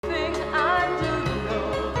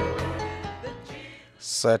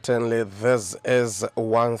certainly, this is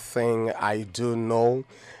one thing I do know,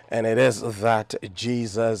 and it is that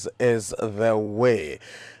Jesus is the way.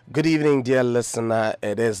 Good evening, dear listener.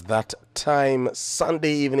 It is that time,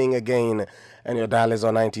 Sunday evening again, and your dial is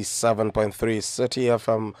on 97.3 City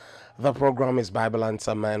FM. The program is Bible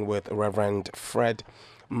Answer Man with Reverend Fred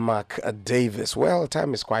Mark Davis. Well,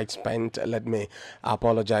 time is quite spent. Let me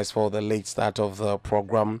apologize for the late start of the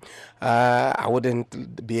program. I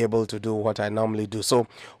wouldn't be able to do what I normally do. So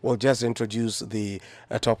we'll just introduce the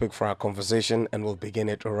topic for our conversation and we'll begin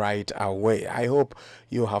it right away. I hope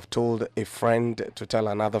you have told a friend to tell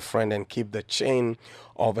another friend and keep the chain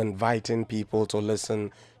of inviting people to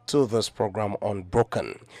listen to this program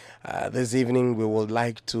unbroken. This evening we would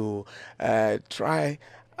like to try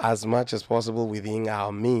as much as possible within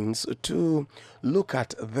our means to look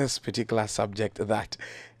at this particular subject that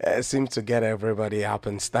seems to get everybody up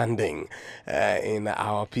and standing in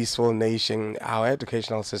our peaceful nation. Our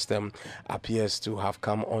educational system appears to have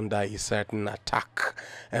come under a certain attack,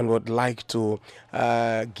 and would like to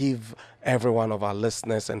give every one of our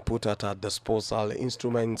listeners and put at our disposal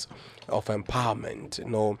instruments of empowerment. You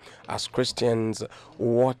know, as Christians,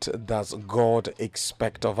 what does God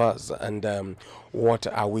expect of us, and what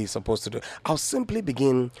are we supposed to do? I'll simply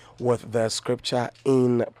begin with the scripture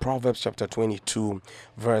in Proverbs chapter 22,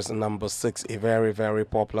 verse number 6, a very, very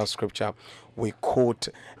popular scripture we quote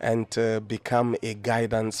and become a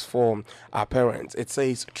guidance for our parents. It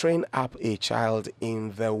says, train up a child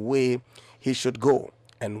in the way he should go,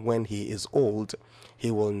 and when he is old, he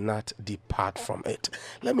will not depart from it.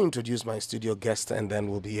 Let me introduce my studio guest, and then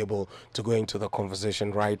we'll be able to go into the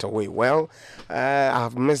conversation right away. Well,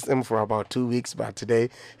 I've missed him for about 2 weeks, but today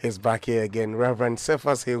he's back here again. Reverend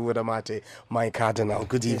Cephas Haywood Amate, my cardinal.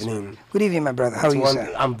 Good evening. Good evening, my brother. How are you,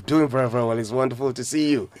 sir? I'm doing very, very well. It's wonderful to see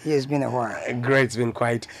you. Yeah, it's been a while. Great. It's been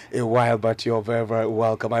quite a while, but you're very, very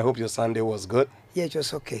welcome. I hope your Sunday was good. Yeah, it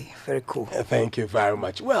was okay. Very cool. Thank you very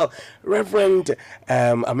much. Well, Reverend,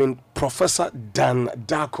 Professor Dan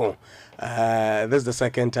Darko, this is the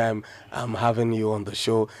second time I'm having you on the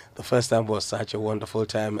show. The first time was such a wonderful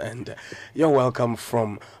time, and you're welcome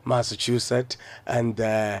from Massachusetts, and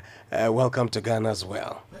welcome to Ghana as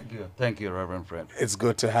well. Thank you. Thank you, Reverend Fred. It's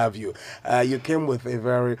good to have you. You came with a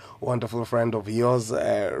very wonderful friend of yours,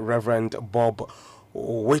 Reverend Bob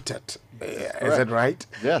Whitted. Is it right?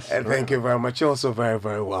 Yes. Thank you very much. You're also very,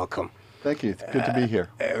 very welcome. Thank you. It's good to be here.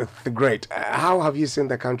 Great. How have you seen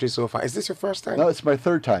the country so far? Is this your first time? No, it's my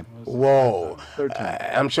third time. Whoa. Third time.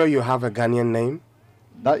 I'm sure you have a Ghanaian name.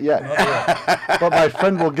 Not yet. But my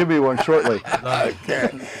friend will give me one shortly.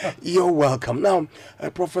 Okay. You're welcome. Now,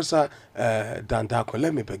 Professor Dandako,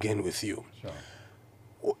 let me begin with you.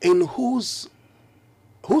 Sure. In whose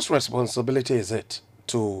responsibility is it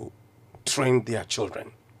to train their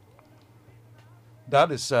children? That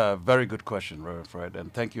is a very good question, Reverend Fred,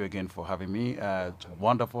 and thank you again for having me. It's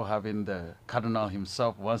wonderful having the Cardinal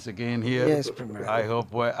himself once again here. Yes, Premier. I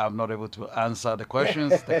hope I'm not able to answer the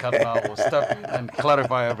questions. The Cardinal will step in and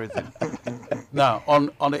clarify everything. Now,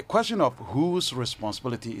 on the question of whose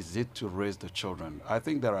responsibility is it to raise the children, I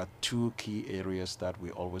think there are two key areas that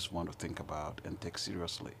we always want to think about and take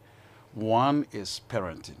seriously. One is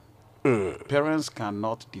parenting. Parents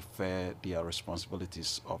cannot defer their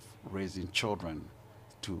responsibilities of raising children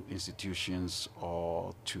to institutions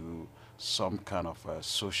or to some kind of a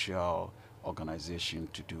social organization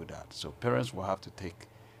to do that. So parents will have to take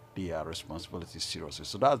their responsibilities seriously.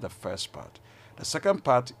 So that's the first part. The second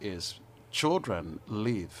part is children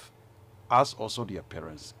live, as also their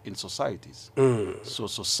parents, in societies. So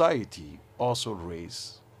society also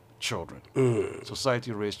raises children.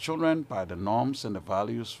 Society raise children by the norms and the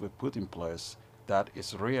values we put in place that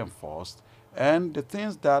is reinforced, and the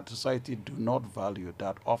things that society do not value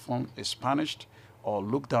that often is punished or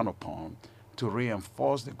looked down upon to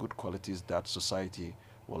reinforce the good qualities that society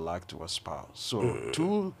would like to espouse.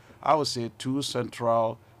 So I would say two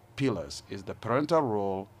central pillars is the parental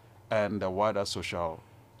role and the wider social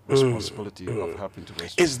responsibility of helping to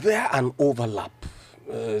raise children. Is there an overlap?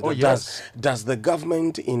 Yes. Does the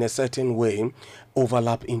government in a certain way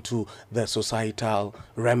overlap into the societal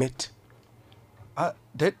remit?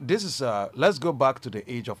 This is let's go back to the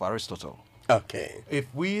age of Aristotle. Okay.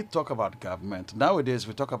 If we talk about government, nowadays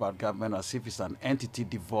we talk about government as if it's an entity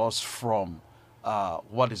divorced from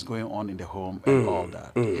what is going on in the home and all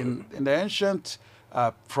that. In the ancient,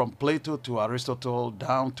 from Plato to Aristotle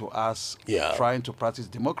down to us trying to practice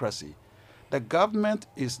democracy, The government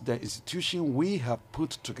is the institution we have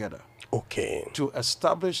put together Okay. to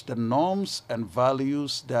establish the norms and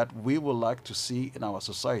values that we would like to see in our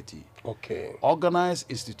society. Okay.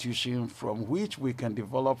 Organized institution from which we can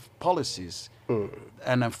develop policies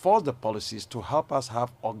and enforce the policies to help us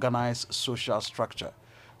have organized social structure.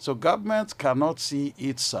 So government cannot see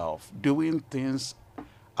itself doing things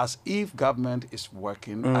as if government is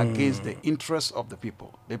working against the interests of the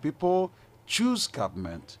people. The people choose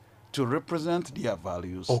government to represent their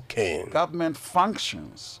values. Okay. Government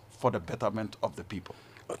functions for the betterment of the people.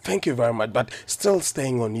 Thank you very much. But still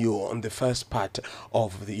staying on you on the first part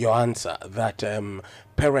of your answer, that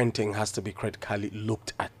parenting has to be critically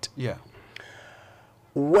looked at. Yeah.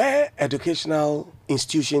 Where educational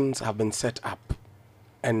institutions have been set up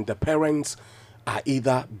and the parents are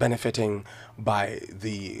either benefiting by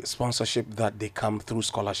the sponsorship that they come through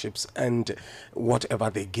scholarships and whatever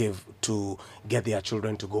they give to get their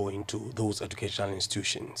children to go into those educational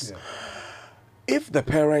institutions. Yeah. If the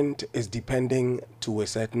parent is depending to a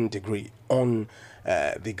certain degree on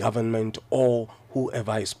the government or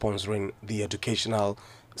whoever is sponsoring the educational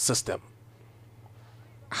system,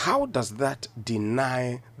 how does that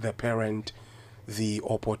deny the parent the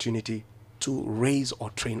opportunity to raise or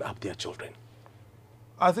train up their children?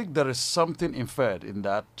 I think there is something inferred in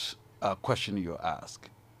that question you ask,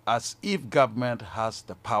 as if government has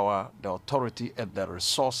the power, the authority, and the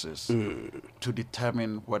resources to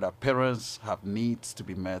determine whether parents have needs to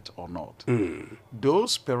be met or not.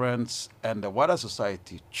 Those parents and the wider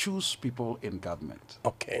society choose people in government.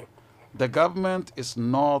 Okay. The government is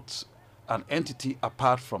not an entity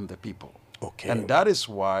apart from the people. Okay. And that is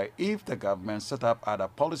why if the government set up either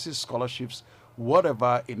policies, scholarships,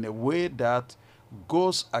 whatever, in a way that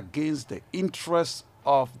goes against the interests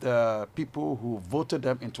of the people who voted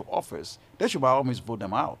them into office, they should by all means vote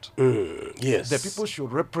them out. Yes. The people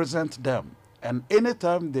should represent them. And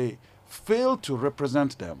anytime they fail to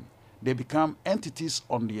represent them, they become entities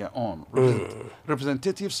on their own,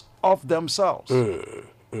 representatives of themselves.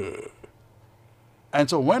 And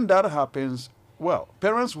so when that happens, well,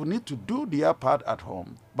 parents will need to do their part at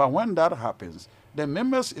home. But when that happens, the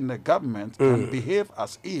members in the government can behave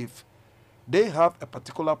as if they have a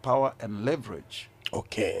particular power and leverage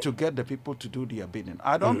Okay. to get the people to do their bidding.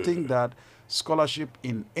 I don't think that scholarship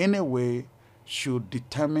in any way should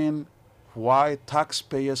determine why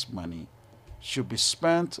taxpayers' money should be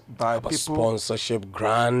spent by About people. sponsorship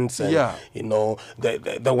grants and Yeah. you know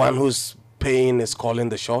the one who's paying is calling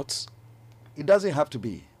the shots. It doesn't have to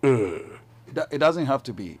be. It doesn't have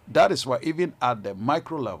to be. That is why even at the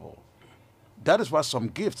micro level, that is why some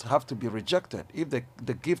gifts have to be rejected if the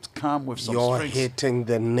gift come with some You're strings. hitting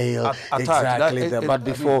the nail Attack. exactly That- there. it- But I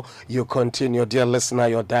before you continue, dear listener,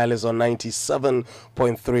 your dial is on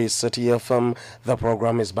 97.3 City FM. The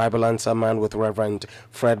program is Bible Answer Man with Reverend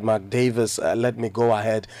Fred McDavis. Let me go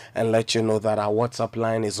ahead and let you know that our WhatsApp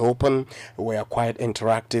line is open. We are quite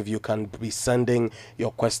interactive. You can be sending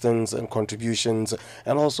your questions and contributions.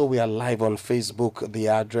 And also we are live on Facebook. The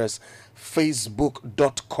address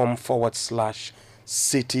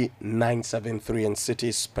facebook.com/City 973, and City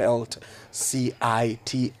is spelled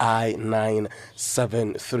CITI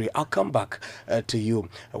 973. I'll come back to you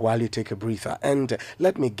while you take a breather, and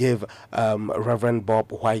let me give Reverend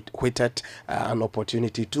Bob Whitted an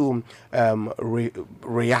opportunity to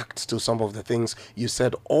react to some of the things you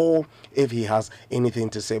said, or if he has anything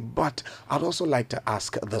to say. But I'd also like to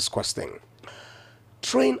ask this question.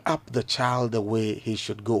 Train up the child the way he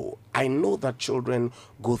should go. I know that children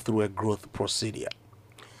go through a growth procedure,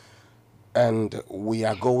 and we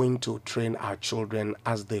are going to train our children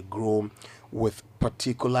as they grow with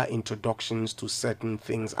particular introductions to certain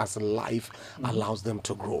things as life allows them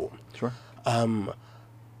to grow. Sure.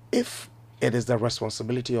 If it is the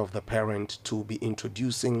responsibility of the parent to be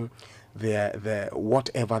introducing their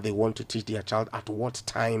whatever they want to teach their child at what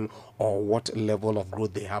time or what level of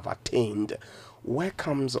growth they have attained, where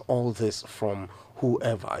comes all this from?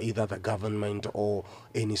 Whoever, either the government or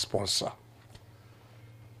any sponsor?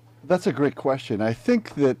 That's a great question. I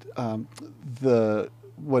think that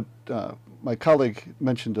what my colleague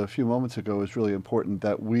mentioned a few moments ago is really important,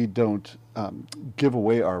 that we don't give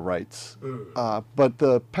away our rights. But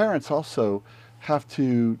the parents also have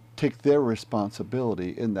to take their responsibility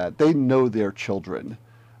in that they know their children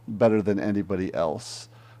better than anybody else.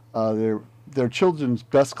 Their children's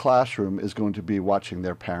best classroom is going to be watching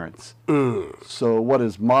their parents. So what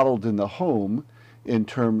is modeled in the home in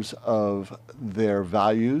terms of their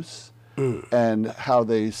values and how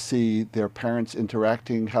they see their parents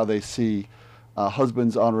interacting, how they see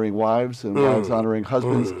husbands honoring wives and wives honoring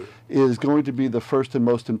husbands, is going to be the first and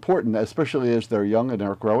most important, especially as they're young and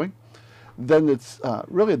are growing. then it's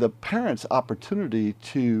really the parents' opportunity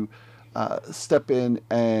to step in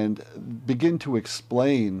and begin to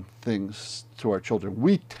explain things to our children.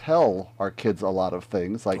 We tell our kids a lot of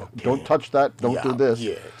things, like, don't touch that, don't do this.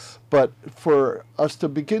 Yes. But for us to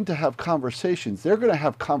begin to have conversations, they're going to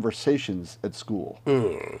have conversations at school.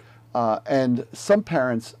 And some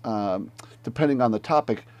parents, depending on the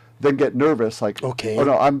topic, then get nervous, like, oh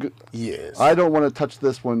no, Yes. I don't want to touch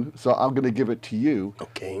this one, so I'm going to give it to you.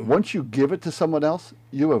 Okay. Once you give it to someone else,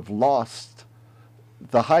 you have lost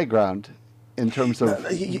the high ground in terms of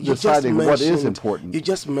deciding what is important. You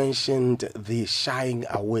just mentioned the shying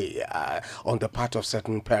away on the part of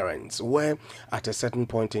certain parents, where at a certain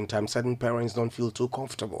point in time, certain parents don't feel too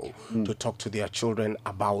comfortable to talk to their children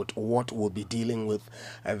about what we'll be dealing with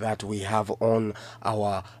that we have on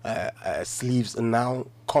our sleeves now,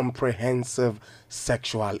 comprehensive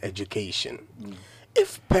sexual education.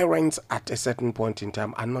 If parents at a certain point in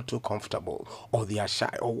time are not too comfortable, or they are shy,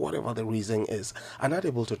 or whatever the reason is, are not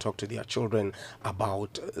able to talk to their children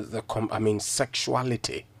about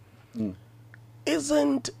sexuality,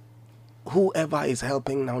 isn't whoever is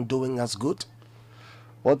helping now doing us good?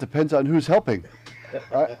 Well, it depends on who's helping.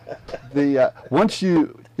 Once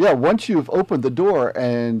you've opened the door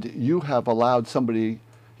and you have allowed somebody,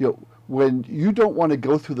 when you don't want to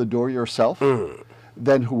go through the door yourself,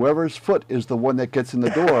 then whoever's foot is the one that gets in the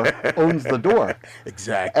door owns the door.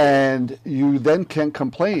 Exactly. And you then can't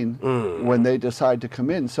complain when they decide to come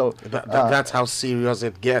in. So that's how serious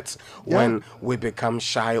it gets when we become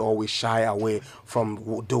shy, or we shy away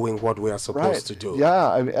from doing what we are supposed to do.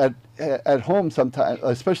 Yeah, at home sometimes,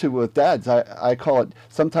 especially with dads, I call it,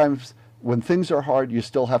 sometimes when things are hard, you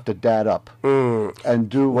still have to dad up and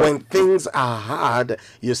do what. When things are hard,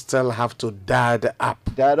 you still have to dad up.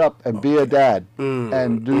 Dad up and be a dad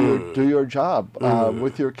and do your job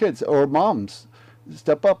with your kids, or moms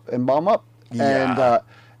step up and mom up. Yeah. And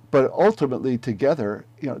but ultimately together,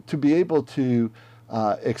 to be able to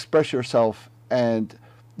express yourself, and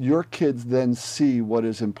your kids then see what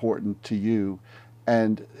is important to you,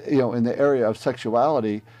 and in the area of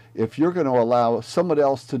sexuality, if you're going to allow someone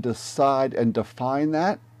else to decide and define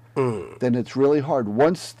that, then it's really hard.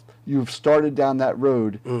 Once you've started down that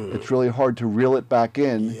road, it's really hard to reel it back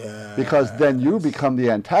in, because then you become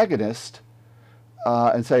the antagonist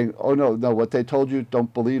and saying, oh, no, what they told you,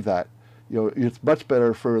 don't believe that. It's much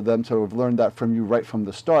better for them to have learned that from you right from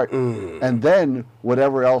the start. And then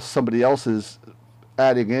whatever else somebody else is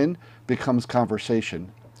adding in becomes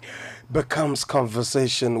conversation. Becomes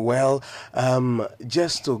conversation. Well,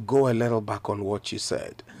 just to go a little back on what you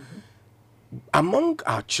said, among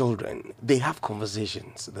our children, they have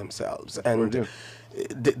conversations themselves, and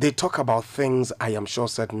they talk about things I am sure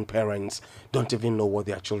certain parents don't even know what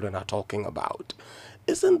their children are talking about.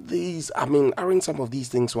 Aren't some of these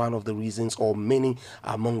things one of the reasons, or many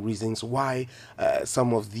among reasons, why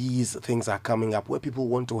some of these things are coming up, where people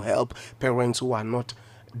want to help parents who are not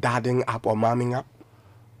dadding up or momming up?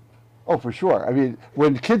 Oh, for sure. I mean,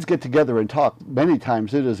 when kids get together and talk, many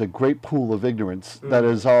times it is a great pool of ignorance that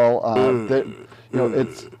is all,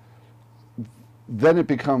 it's, then it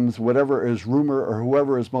becomes whatever is rumor, or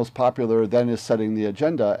whoever is most popular then is setting the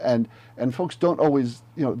agenda. And folks don't always,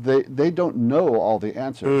 they don't know all the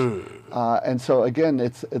answers. And so again,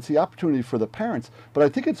 it's the opportunity for the parents, but I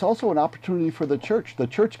think it's also an opportunity for the church. The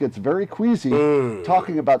church gets very queasy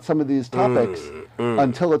talking about some of these topics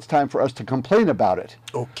until it's time for us to complain about it.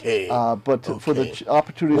 Okay. For the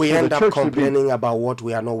opportunity we for end the up church complaining about what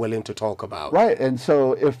we are not willing to talk about. Right, and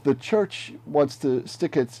so if the church wants to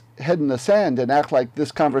stick its head in the sand and act like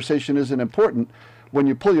this conversation isn't important, when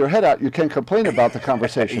you pull your head out, you can't complain about the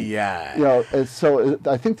conversation. And so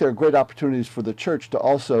I think there are great opportunities for the church to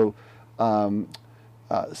also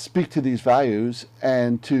speak to these values,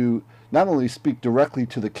 and to not only speak directly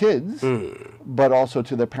to the kids, but also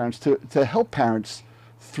to their parents, to help parents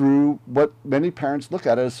through what many parents look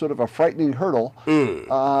at as sort of a frightening hurdle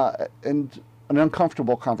and an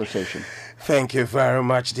uncomfortable conversation. Thank you very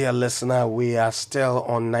much, dear listener. We are still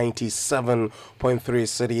on 97.3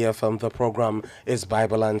 City FM. The program is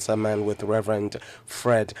Bible Answer Man with Reverend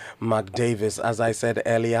Fred McDavis. As I said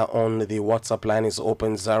earlier on, the WhatsApp line is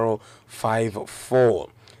open 054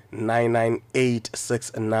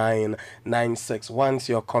 9986996. Once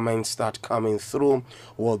your comments start coming through,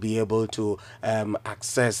 we'll be able to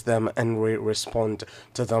access them and respond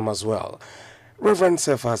to them as well. Reverend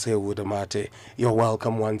Cephas Haywood Amate, you're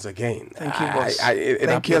welcome once again. Thank you, boss. It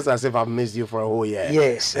appears as if I've missed you for a whole year.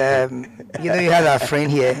 Yes. You have our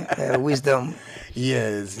friend here, Wisdom.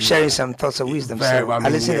 Yes. sharing some thoughts of wisdom. Very- So I I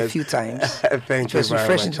mean, listened a yes. few times. Thank It you was very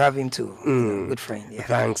refreshing much. to have him too. Good friend. Yeah.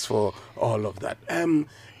 Thanks for all of that.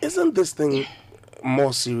 Isn't this thing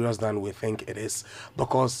more serious than we think it is?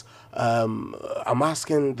 Because I'm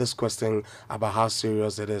asking this question about how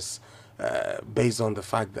serious it is based on the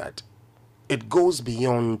fact that it goes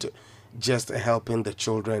beyond just helping the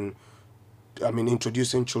children,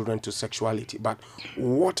 introducing children to sexuality. But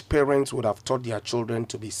what parents would have taught their children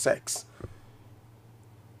to be sex,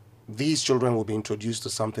 these children will be introduced to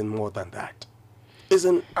something more than that.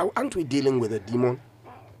 Aren't we dealing with a demon?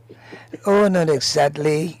 Oh, not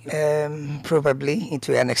exactly. Probably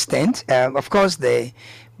to an extent. Of course,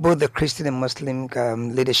 both the Christian and Muslim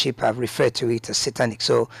leadership have referred to it as satanic.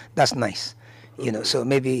 So that's nice. So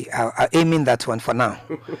maybe I'll aim in that one for now.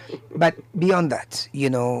 But beyond that, you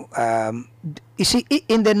see,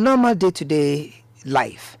 in the normal day-to-day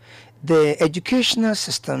life, the educational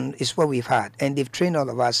system is what we've had, and they've trained all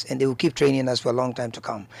of us, and they will keep training us for a long time to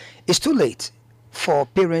come. It's too late for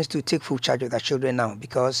parents to take full charge of their children now,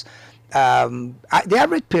 because the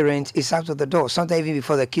average parent is out of the door, sometimes even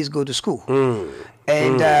before the kids go to school.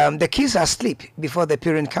 And the kids are asleep before the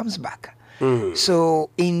parent comes back. So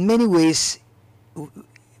in many ways,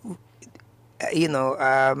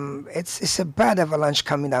 it's a bad avalanche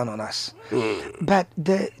coming down on us. But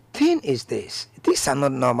the thing is this: these are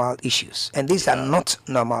not normal issues, and these are not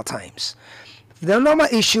normal times. The normal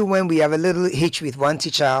issue when we have a little hitch with one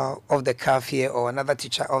teacher of the calf here, or another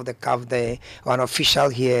teacher of the calf there, or an official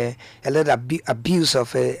here, a little abuse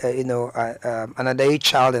of another age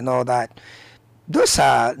child and all that. Those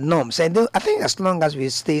are norms, and I think as long as we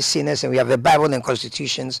stay sinners and we have the Bible and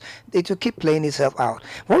constitutions, it will keep playing itself out.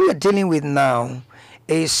 What we are dealing with now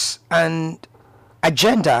is an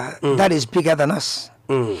agenda that is bigger than us.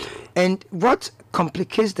 And what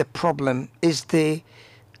complicates the problem is the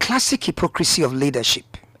classic hypocrisy of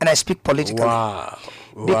leadership. And I speak politically. Wow.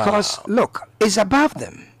 Because, look, it's above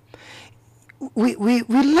them. We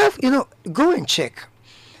love, go and check.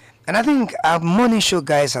 And I think our morning show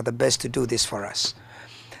guys are the best to do this for us.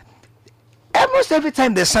 Almost every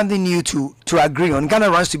time there's something new to agree on, Ghana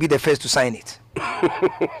runs to be the first to sign it.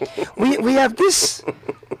 we have this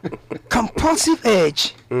compulsive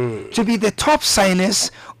urge to be the top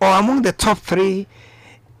signers or among the top 3,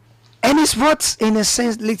 and it's what in a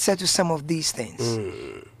sense leads us to some of these things.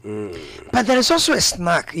 But there is also a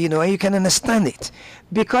snack, and you can understand it,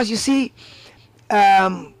 because you see,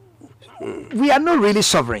 we are not really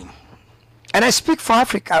sovereign. And I speak for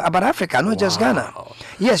Africa, about Africa, not just Ghana.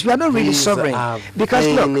 Yes, we are not really sovereign, because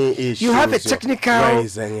look, you have a technical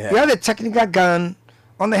gun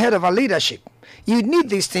on the head of our leadership. You need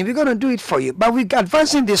this thing, we're going to do it for you, but we're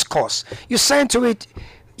advancing this course. You sign to it.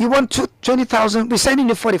 You want 20,000, we're sending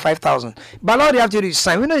you 45,000. But all you have to do is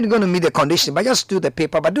sign. We're not even going to meet the condition, but just do the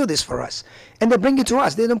paper, but do this for us. And they bring it to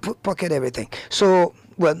us. They don't pocket everything. So,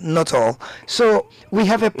 well, not all. So we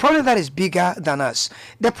have a problem that is bigger than us.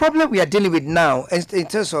 The problem we are dealing with now, in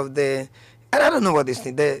terms of and I don't know what this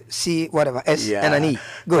thing, the C, whatever, S and an E.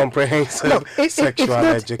 Good. Comprehensive Look, sexual it's not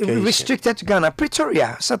education. restricted to Ghana.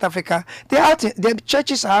 Pretoria, South Africa, their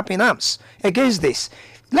churches are up in arms against this.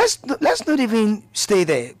 Let's not even stay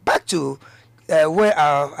there. Back to where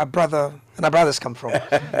our brother and our brothers come from.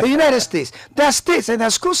 The United States. There are states and there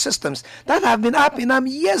are school systems that have been up in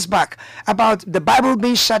arms years back about the Bible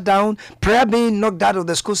being shut down, prayer being knocked out of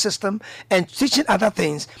the school system, and teaching other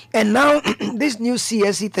things. And now this new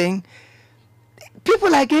CSE thing,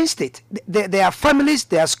 people are against it. There are families,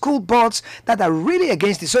 there are school boards that are really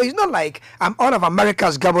against it. So it's not like all of America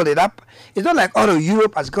has gobbled it up. It's not like all of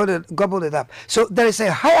Europe has gobbled it up. So there is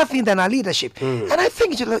a higher thing than our leadership. And I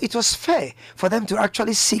think it was fair for them to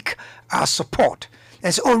actually seek our support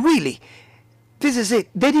and say, oh, really? This is it.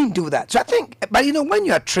 They didn't do that. So I think, but when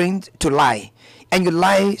you are trained to lie, and you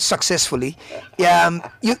lie successfully,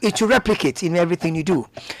 it will replicate in everything you do.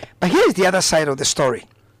 But here's the other side of the story.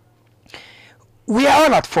 We are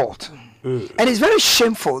all at fault. And it's very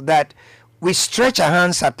shameful that we stretch our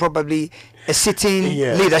hands at probably a sitting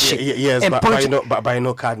leadership. Yes, and but by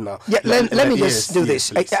no cardinal. Yeah, let me just do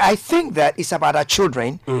this. I think that it's about our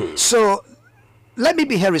children. So let me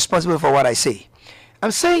be here responsible for what I say.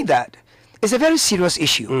 I'm saying that it's a very serious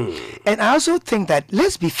issue. And I also think that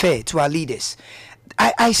let's be fair to our leaders.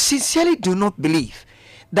 I sincerely do not believe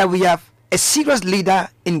that we have a serious leader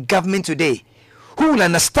in government today who will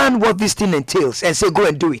understand what this thing entails and say, go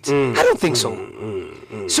and do it. I don't think so.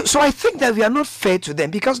 So I think that we are not fair to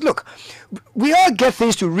them, because look, we all get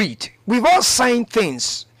things to read. We've all signed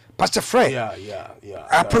things. Pastor Fred,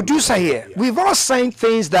 our producer here, we've all signed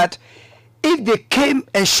things that if they came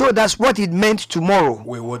and showed us what it meant tomorrow,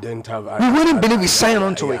 We wouldn't have. we wouldn't believe we signed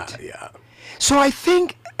on to it. Yeah. So I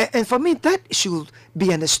think, and for me, that should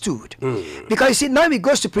be understood. Because you see, now it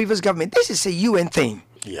goes to previous government. This is a UN thing.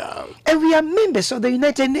 Yeah. And we are members of the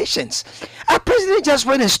United Nations. Our president just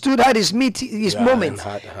went and stood at his moment.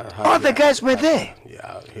 All the guys were there.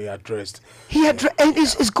 Yeah, he addressed. And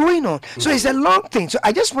it's going on. So it's a long thing. So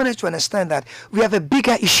I just wanted to understand that we have a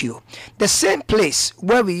bigger issue. The same place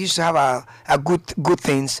where we used to have our good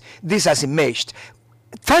things, this has emerged.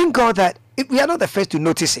 Thank God that we are not the first to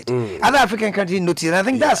notice it. Other African countries notice it. I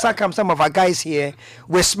think that's how come some of our guys here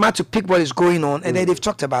were smart to pick what is going on, and then they've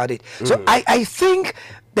talked about it. So I think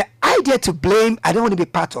the idea to blame, I don't want to be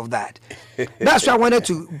part of that. That's why I wanted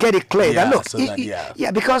to get it clear. Yeah, that look, so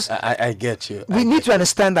that, because I get you. we need to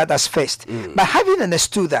understand that as first. But having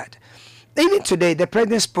understood that, even today, the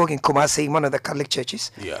president spoke in Kumasi, one of the Catholic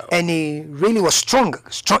churches, and he really was strong.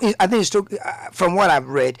 I think he spoke, from what I've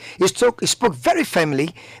read, he spoke very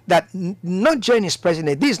firmly that not during his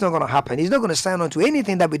presidency, this is not going to happen. He's not going to sign on to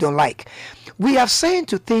anything that we don't like. We have signed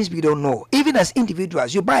to things we don't know. Even as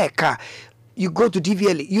individuals, you buy a car, you go to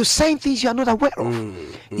DVLA, you sign things you are not aware of.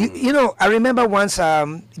 You know, I remember once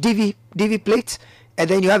DV plates, and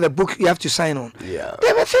then you have a book you have to sign on. Yeah.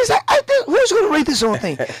 There were things I think, who's going to read this whole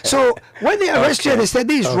thing? So when they arrest you and they say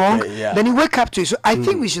this is wrong, then you wake up to it. So I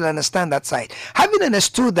think we should understand that side. Having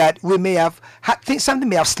understood that we may have something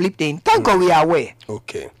may have slipped in, thank God we are aware.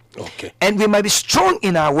 Okay. And we might be strong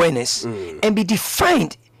in our awareness and be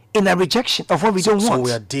defined in a rejection of what we don't want. So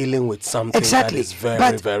we are dealing with something that is very,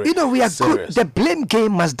 but, very you know, we are serious. good. The blame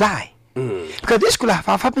game must die. Because this could have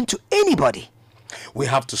happened to anybody. We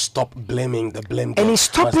have to stop blaming the blame game. And in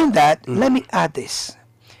stopping that, let me add this.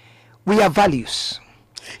 We have values.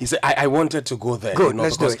 You see, I wanted to go there. Good, you know,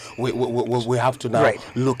 let's do because we have to now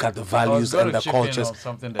look at the values and the cultures.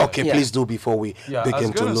 Okay, please do before we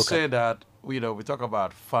begin to look say that, you know, we talk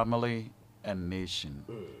about family and nation.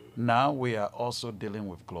 Now we are also dealing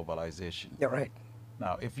with globalization. Yeah, right.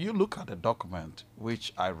 Now, if you look at the document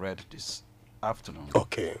which I read this afternoon,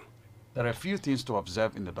 Okay. there are a few things to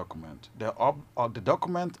observe in the document. The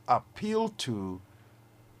document appealed to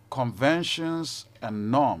conventions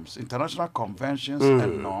and norms, international conventions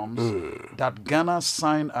and norms that Ghana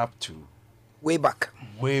signed up to Way back.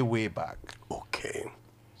 way back. Okay.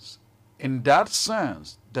 In that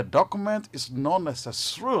sense, the document is not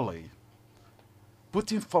necessarily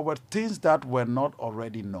putting forward things that were not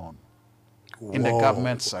already known in the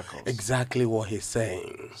government circles. Exactly what he's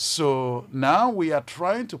saying. So now we are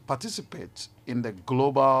trying to participate in the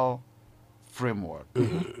global framework.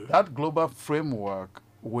 That global framework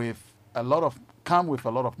come with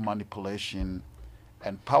a lot of manipulation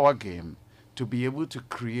and power game to be able to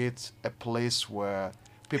create a place where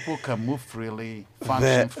people can move freely,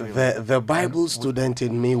 function freely. The Bible student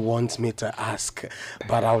in me wants me to ask,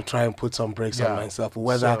 but I'll try and put some brakes on myself,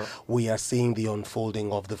 whether we are seeing the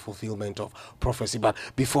unfolding of the fulfillment of prophecy. But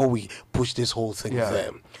before we push this whole thing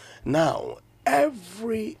there, now,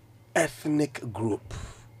 every ethnic group,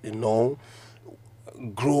 you know,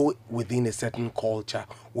 grow within a certain culture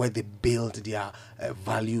where they build their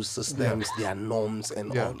value systems, their norms,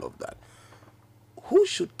 and all of that. Who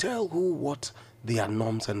should tell who what their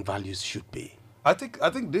norms and values should be? I think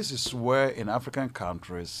this is where in African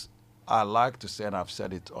countries, I like to say, and I've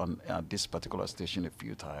said it on this particular station a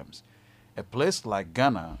few times, a place like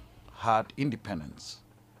Ghana had independence,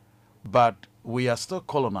 but we are still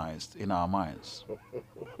colonized in our minds.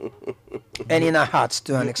 And in our hearts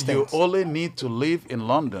to an extent. You only need to live in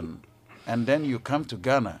London, and then you come to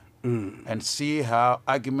Ghana and see how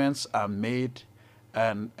arguments are made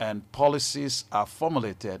and policies are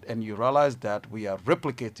formulated, and you realize that we are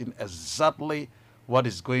replicating exactly what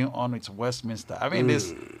is going on with Westminster. I mean,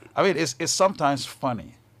 it's sometimes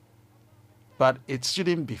funny, but it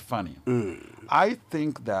shouldn't be funny. I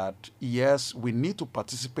think that, yes, we need to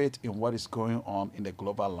participate in what is going on in the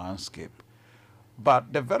global landscape.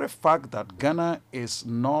 But the very fact that Ghana is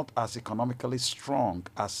not as economically strong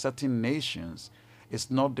as certain nations is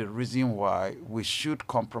not the reason why we should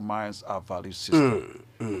compromise our value system.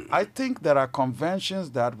 I think there are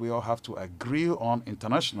conventions that we all have to agree on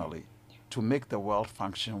internationally to make the world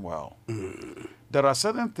function well. There are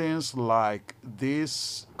certain things like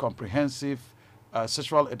this comprehensive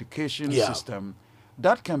sexual education system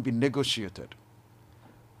that can be negotiated.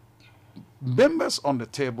 Members on the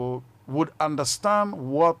table would understand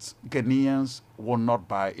what Ghanaians will not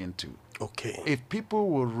buy into. Okay. If people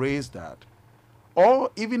will raise that,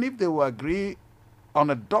 or even if they will agree on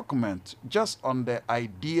a document just on the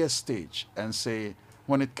idea stage and say,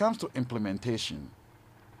 when it comes to implementation,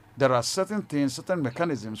 there are certain things, certain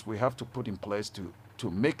mechanisms we have to put in place to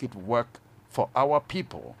make it work for our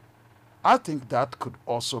people. I think that could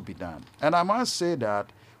also be done. And I must say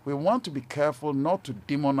that we want to be careful not to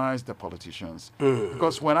demonize the politicians.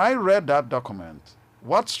 Because when I read that document,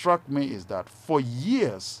 what struck me is that for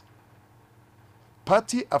years,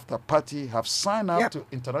 party after party have signed up to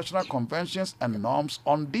international conventions and norms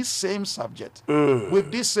on this same subject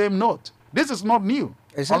with this same note. This is not new,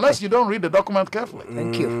 unless you don't read the document carefully.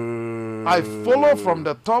 Thank you. I follow from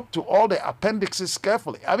the top to all the appendixes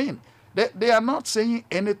carefully. I mean, they are not saying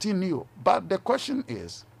anything new. But the question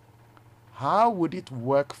is, how would it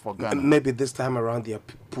work for Ghana? Maybe this time around they are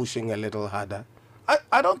pushing a little harder.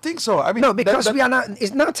 I don't think so. I mean, No, because we are now,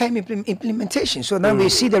 it's now time implementation. So now we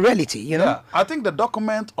see the reality, you know? Yeah, I think the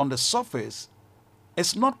document on the surface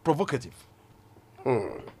is not provocative.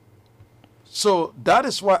 So that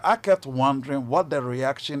is why I kept wondering what the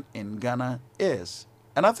reaction in Ghana is.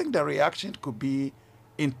 And I think the reaction could be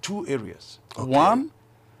in two areas. One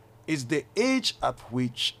is the age at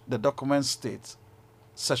which the document states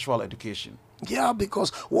sexual education. Yeah,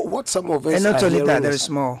 because what some of us And not are only that, hearing there is- is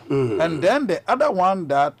more. And then the other one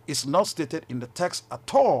that is not stated in the text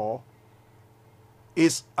at all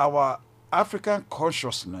is our African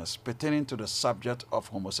consciousness pertaining to the subject of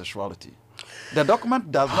homosexuality. The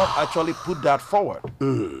document does not actually put that forward,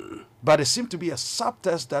 but it seems to be a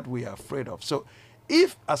subtext that we are afraid of. So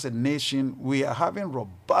if as a nation we are having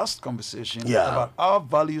robust conversations about our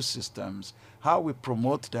value systems, how we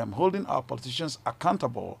promote them, holding our politicians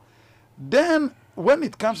accountable, then when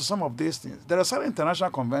it comes to some of these things, there are certain international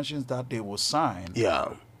conventions that they will sign. Yeah.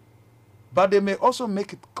 But they may also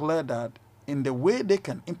make it clear that in the way they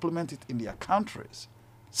can implement it in their countries,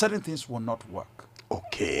 certain things will not work.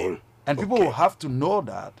 Okay. And people will have to know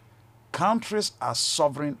that countries are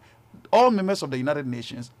sovereign. All members of the United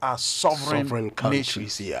Nations are sovereign countries,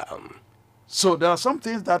 nations. yeah. So there are some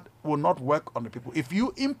things that will not work on the people. If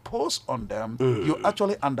you impose on them, you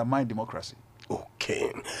actually undermine democracy.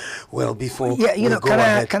 Okay. Well, before Yeah, you we know, go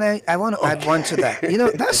ahead, I want to add one to that. You know,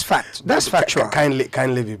 that's fact. That's factual.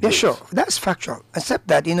 Kindly be Yeah, brief. sure. That's factual. Except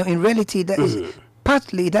that, you know, in reality, that is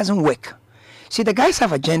partly it doesn't work. See, the guys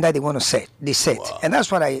have agenda they want to set. They set. And that's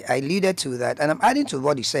what I alluded to that. And I'm adding to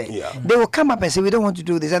what he said. Yeah. They will come up and say, we don't want to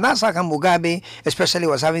do this. And that's how come Mugabe especially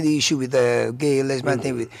was having the issue with the gay, lesbian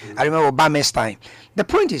thing with, I remember Obama's time. The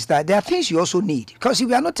point is that there are things you also need. Because if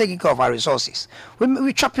we are not taking care of our resources,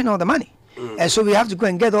 we're chopping all the money. And so we have to go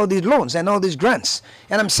and get all these loans and all these grants.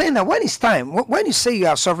 And I'm saying that when it's time, when you say you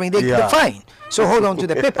are suffering, they're fine. So hold on to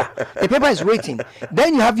the paper. The paper is waiting.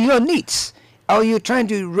 Then you have your needs. Or you're trying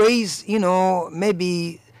to raise, you know,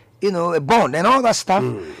 maybe, you know, a bond and all that stuff.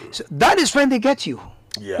 So that is when they get you.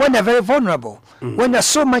 Yeah. When they're very vulnerable. When they're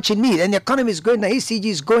so much in need and the economy is going, the ECG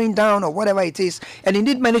is going down or whatever it is, and you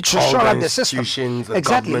need money to All shore the up the system. institutions, the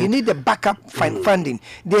Exactly. government. You need the backup funding.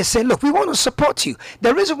 They say, look, we want to support you.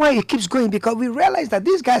 The reason why it keeps going because we realize that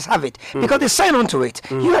these guys have it because they sign on to it.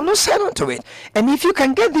 You have not signed on to it. And if you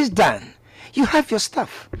can get this done, you have your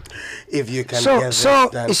stuff. If you can So, get this so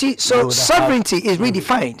done, you see, you so would sovereignty is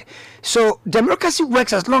redefined. So democracy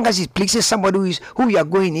works as long as it pleases somebody who you are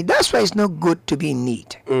going in. That's why it's not good to be in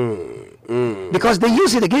need. Because they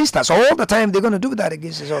use it against us all the time. They're going to do that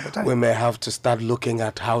against us all the time. we may have to start looking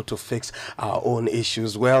at how to fix our own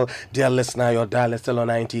issues. Well, dear listener, your dial is still on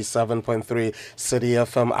 97.3 City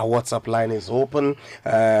FM. Our WhatsApp line is open.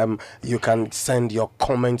 You can send your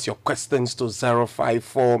comments, your questions to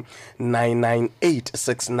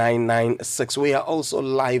 054-998-6996. We are also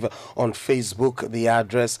live on Facebook. The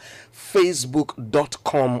address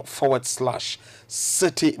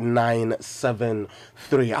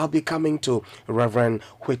facebook.com/City973. I'll be coming to Reverend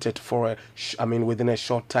Whitted for within a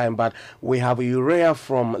short time, but we have Urea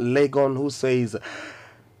from Legon who says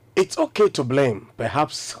it's okay to blame.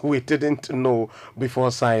 Perhaps we didn't know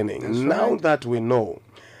before signing. Now that we know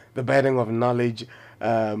the burden of knowledge,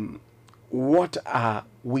 what are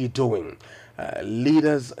we doing?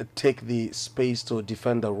 Leaders take the space to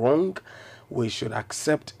defend the wrong. We should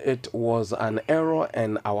accept it was an error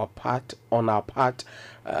on our part,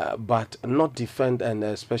 but not defend and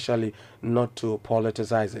especially not to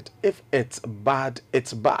politicize it. If it's bad,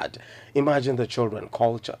 it's bad. Imagine the children,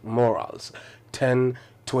 culture, morals, 10,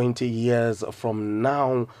 20 years from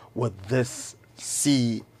now with this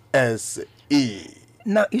CSE.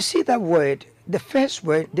 Now, you see that word, the first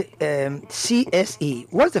word, the, CSE.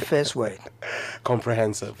 What's the first word?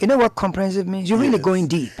 Comprehensive. You know what comprehensive means? You're really going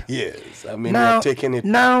deep. Yes, Now- you're taking it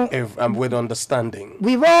now- with understanding.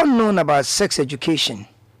 We've all known about sex education.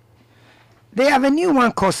 They have a new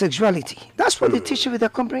one called sexuality. That's what they teach you with the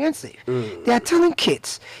comprehensive. They are telling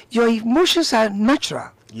kids, your emotions are natural.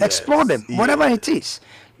 Explore them, whatever it is.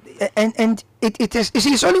 And it is,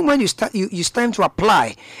 it's only when you start, you start to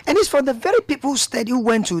apply. And it's for the very people who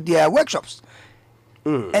went to their workshops.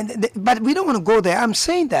 But we don't want to go there. I'm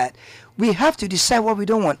saying that we have to decide what we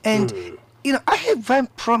don't want. And you know, I have very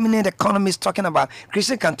prominent economists talking about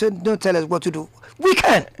Christians don't tell us what to do. We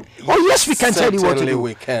can. Oh yes, we can tell you what to do.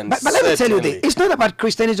 We can. But let me tell you this: it's not about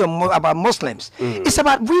Christianity or about Muslims. It's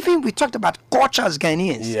about weaving. We talked about culture as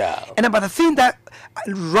Ghanaians, and about the thing that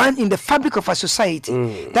run in the fabric of our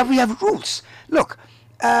society. That we have rules. Look.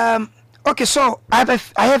 Okay, so I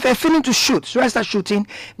have a feeling to shoot. So I start shooting.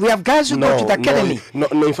 We have guys who go to the academy. No,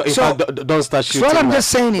 in fact, don't start shooting. So what I'm just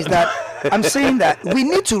saying is that I'm saying that we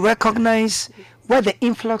need to recognize where the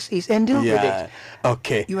influx is and deal with it.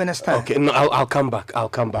 Okay. You understand? Okay. No, I'll come back. I'll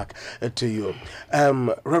come back to you,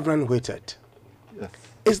 Reverend Whitted. Yes.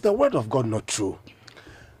 Is the word of God not true?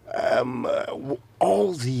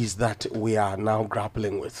 All these that we are now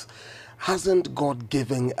grappling with, hasn't God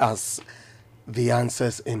given us the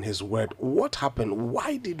answers in his word? What happened?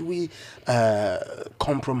 Why did we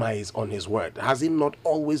compromise on his word? Has it not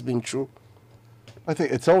always been true? I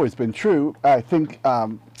think it's always been true. I think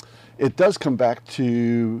it does come back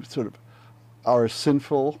to sort of our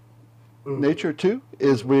sinful nature too,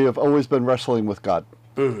 is we have always been wrestling with God.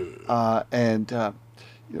 And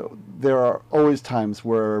you know, there are always times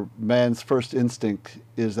where man's first instinct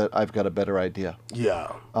is that I've got a better idea.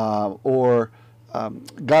 Yeah. Or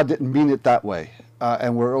God didn't mean it that way.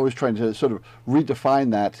 And we're always trying to sort of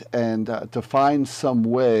redefine that and to find some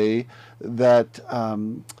way that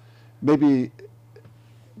maybe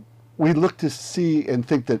we look to see and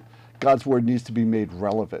think that God's word needs to be made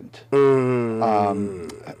relevant.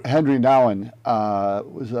 Henry Nouwen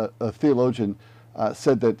was a theologian,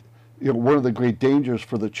 said that, you know, one of the great dangers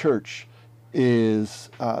for the church is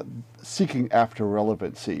seeking after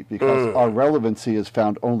relevancy, because our relevancy is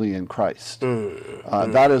found only in Christ.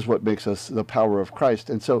 That is what makes us the power of Christ.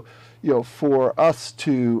 And so, you know, for us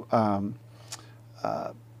to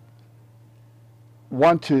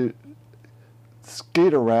want to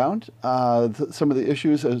skate around some of the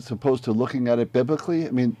issues as opposed to looking at it biblically,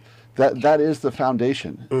 I mean, that is the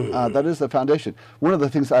foundation. That is the foundation. One of the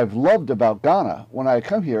things I've loved about Ghana when I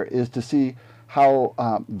come here is to see how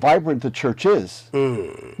vibrant the church is.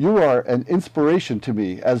 You are an inspiration to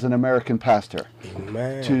me as an American pastor.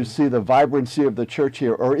 Amen. To see the vibrancy of the church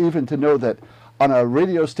here, or even to know that on a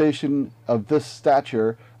radio station of this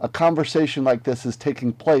stature, a conversation like this is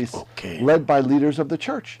taking place, led by leaders of the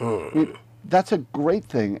church. I mean, that's a great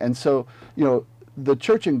thing. And so, you know, the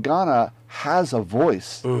church in Ghana has a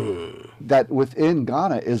voice that within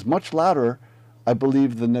Ghana is much louder, I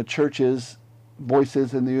believe, than the church's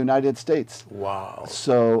voices in the United States. Wow.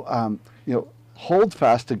 So, you know, hold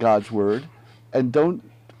fast to God's word and don't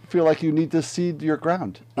feel like you need to cede your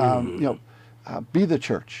ground. You know, be the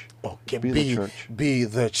church. Okay, be the church. Be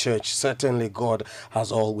the church. Certainly God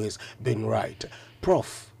has always been right.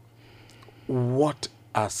 Prof, what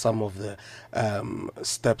are some of the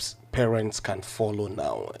steps parents can follow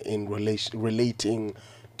now in relating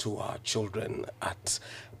to our children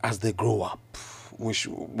as they grow up?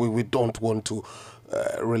 We don't want to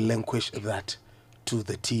relinquish that to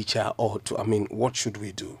the teacher or to, I mean, what should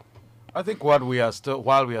we do? I think while we are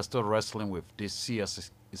still wrestling with this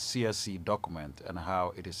CSC document and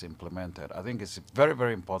how it is implemented, I think it's very,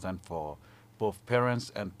 very important for both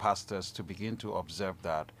parents and pastors to begin to observe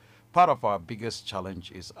that part of our biggest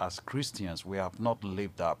challenge is, as Christians, we have not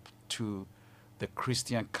lived up to the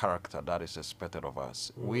Christian character that is expected of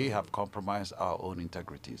us. We have compromised our own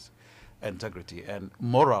integrity, and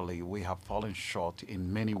morally we have fallen short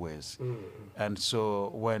in many ways. And so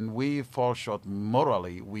when we fall short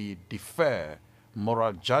morally, we defer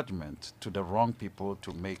moral judgment to the wrong people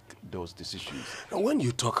to make those decisions. And when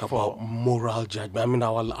you talk about moral judgment, I mean,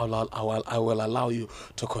 I will allow you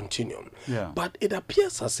to continue. Yeah. But it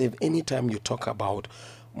appears as if anytime you talk about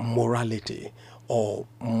morality or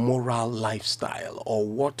moral lifestyle or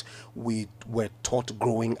what we were taught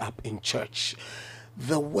growing up in church,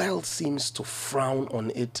 the world seems to frown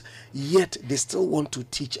on it, yet they still want to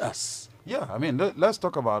teach us. Yeah, I mean, let's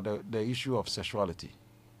talk about the issue of sexuality.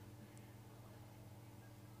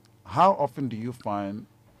 How often do you find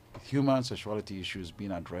human sexuality issues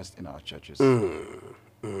being addressed in our churches?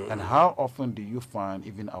 And how often do you find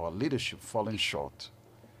even our leadership falling short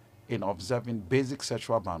in observing basic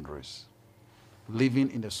sexual boundaries, living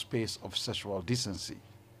in the space of sexual decency?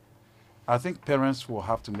 I think parents will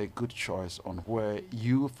have to make good choice on where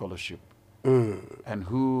you fellowship and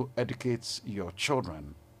who educates your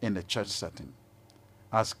children in the church setting.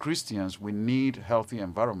 As Christians, we need healthy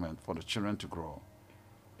environment for the children to grow.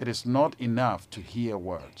 it is not enough to hear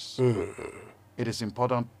words. It is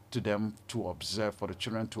important to them to observe, for the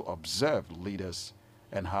children to observe leaders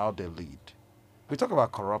and how they lead. We talk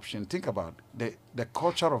about corruption. Think about the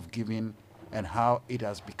culture of giving and how it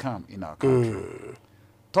has become in our country.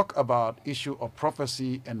 Talk about issue of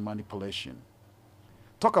prophecy and manipulation.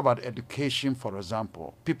 Talk about education, for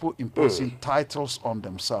example. People imposing titles on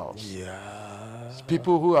themselves. Yeah.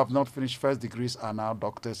 People who have not finished first degrees are now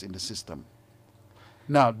doctors in the system.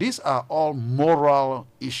 Now, these are all moral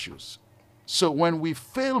issues. So when we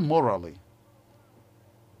fail morally,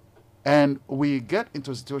 and we get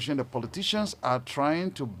into a situation the politicians are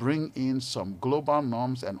trying to bring in some global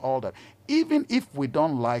norms and all that. Even if we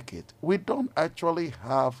don't like it, we don't actually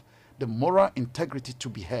have the moral integrity to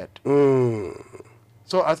be heard.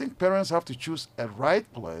 So I think parents have to choose a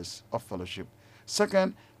right place of fellowship.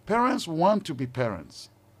 Second, parents want to be parents,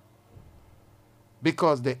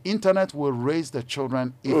 because the internet will raise the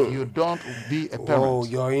children if you don't be a parent. Oh,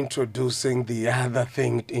 you're introducing the other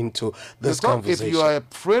thing into this conversation. If you are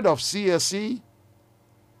afraid of CSE,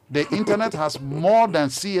 the internet has more than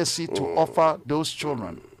CSE to offer those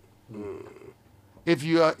children. If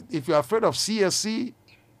you are afraid of CSE,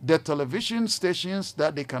 the television stations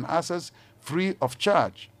that they can access free of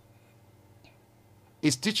charge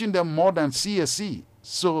is teaching them more than CSE.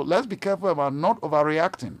 So let's be careful about not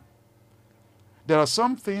overreacting. There are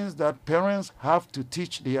some things that parents have to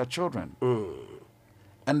teach their children.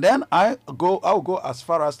 And then I'll go as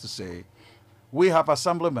far as to say, we have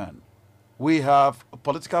assemblymen, we have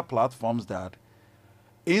political platforms that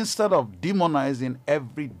instead of demonizing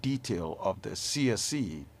every detail of the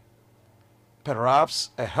CSE, perhaps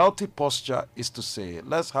a healthy posture is to say,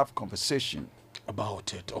 let's have conversation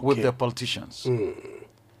about it with the politicians.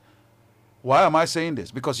 Why am I saying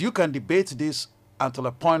this? Because you can debate this until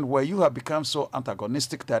a point where you have become so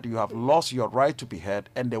antagonistic that you have lost your right to be heard,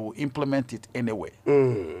 and they will implement it anyway.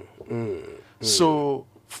 So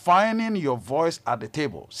finding your voice at the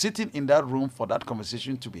table, sitting in that room for that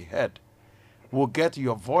conversation to be heard, will get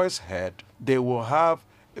your voice heard. They will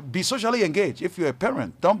be socially engaged. If you're a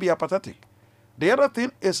parent, don't be apathetic. The other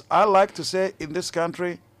thing is, I like to say in this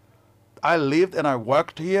country, I lived and I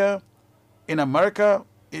worked here. In America,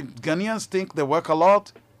 Ghanaians think they work a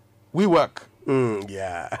lot. We work.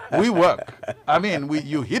 Yeah. We work. I mean,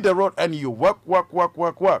 you hit the road and you work.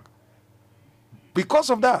 Because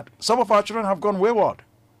of that, some of our children have gone wayward.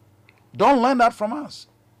 Don't learn that from us.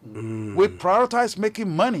 We prioritize making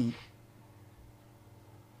money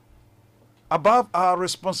above our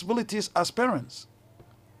responsibilities as parents.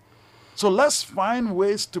 So let's find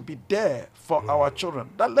ways to be there for our children.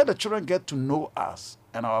 Let the children get to know us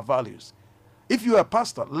and our values. If you are a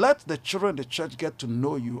pastor, let the children in the church get to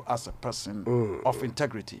know you as a person of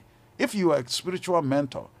integrity. If you are a spiritual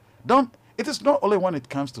mentor, it is not only when it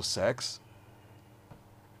comes to sex,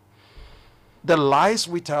 the lies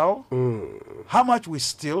we tell, how much we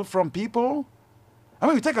steal from people. I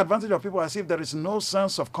mean, we take advantage of people as if there is no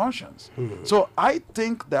sense of conscience. So I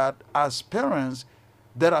think that as parents,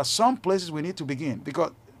 there are some places we need to begin,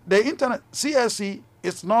 because the internet, CSE,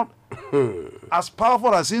 is not as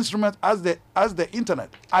powerful as instrument as the internet.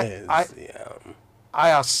 I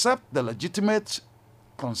accept the legitimate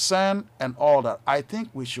concern and all that. I think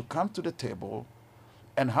we should come to the table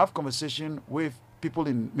and have conversation with people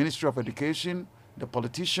in Ministry of Education, the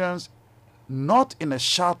politicians, not in a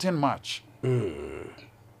shouting match.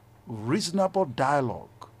 Reasonable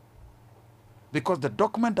dialogue. Because the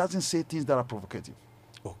document doesn't say things that are provocative.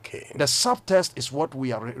 Okay. The subtext is what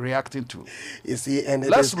we are reacting to. You see, and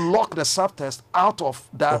let's lock the subtext out of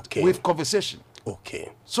that with conversation.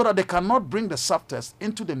 Okay. So that they cannot bring the subtext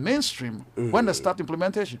into the mainstream when they start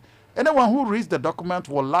implementation. Anyone who reads the document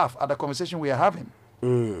will laugh at the conversation we are having.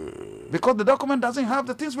 Because the document doesn't have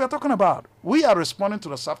the things we are talking about. We are responding to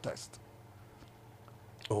the subtext.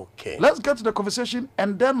 Okay. Let's get to the conversation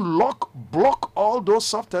and then block all those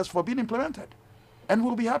subtexts for being implemented. And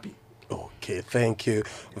we'll be happy. Okay, thank you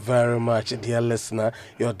very much, dear listener.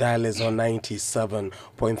 Your dial is on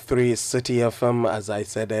 97.3 City FM. As I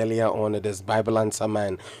said earlier on, it is Bible Answer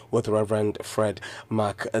Man with Reverend Fred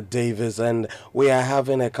Mark Davis, and we are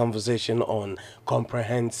having a conversation on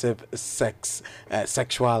comprehensive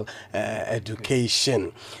sexual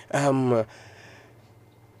education.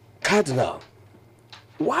 Cardinal,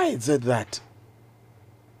 why is it that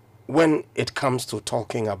when it comes to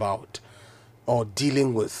talking about or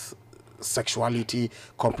dealing with sexuality,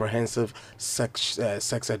 comprehensive sex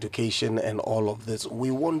education and all of this,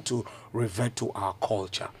 we want to revert to our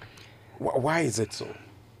culture? Why is it so?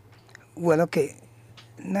 Well, okay.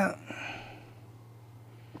 Now,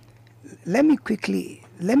 let me quickly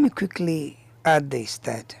add this,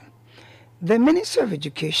 that the Ministry of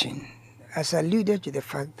Education has alluded to the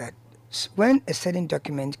fact that when a certain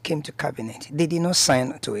document came to cabinet, they did not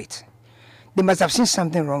sign to it. They must have seen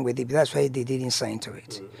something wrong with it. That's why they didn't sign to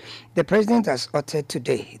it. The president has uttered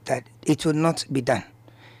today that it will not be done.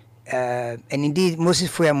 And indeed, Moses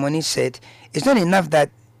Fuyamoni said it's not enough that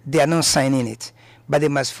they are not signing it, but they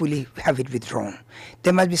must fully have it withdrawn.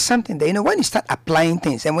 There must be something that, when you start applying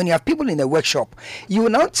things, and when you have people in a workshop, you will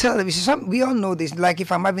now tell them, we all know this, like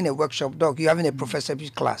if I'm having a workshop, Doc, you're having a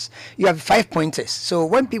professorship class, you have 5 pointers. So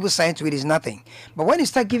when people sign to it, it's nothing. But when you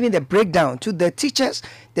start giving the breakdown to the teachers,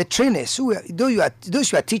 the trainers, those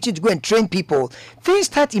you are teaching to go and train people, things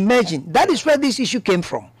start emerging. That is where this issue came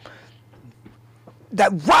from.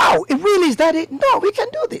 That, wow, it really is that it? No, we can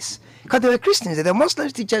do this. Because there were Christians, there were Muslim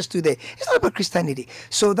teachers today. It's not about Christianity.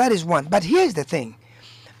 So that is one. But here's the thing.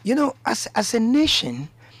 As a nation,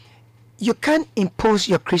 you can't impose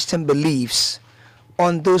your Christian beliefs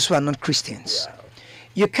on those who are not Christians. Yeah.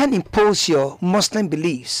 You can't impose your Muslim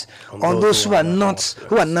beliefs on those who are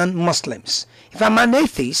non-Muslims. If I'm an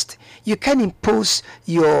atheist, you can't impose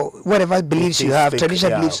your whatever beliefs you have,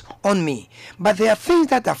 traditional beliefs, on me. But there are things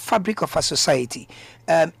that are fabric of our society.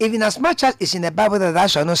 Even as much as it's in the Bible that thou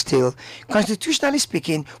shalt not steal, constitutionally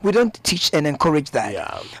speaking, we don't teach and encourage that.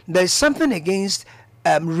 Yeah. There is something against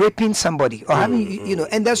raping somebody or having,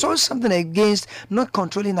 and there's also something against not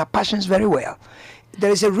controlling our passions very well.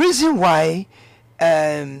 There is a reason why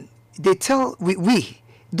they tell we,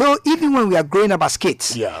 though even when we are growing up as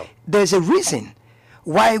kids, there's a reason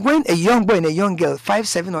why when a young boy and a young girl, 5,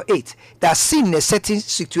 7, or 8, they are seen in a certain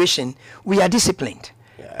situation, we are disciplined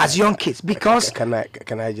as young kids. Because can I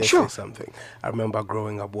just say something? I remember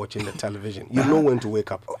growing up watching the television. You know when to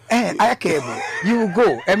wake up. You will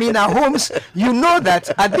go. I mean, our homes, you know that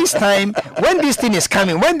at this time, when this thing is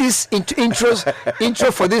coming, when this intro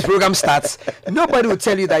for this program starts, nobody will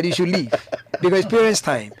tell you that you should leave because it's parents'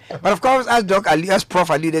 time. But of course, as Prof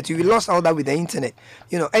alluded to, we lost all that with the internet.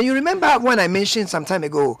 And you remember when I mentioned some time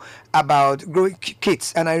ago about growing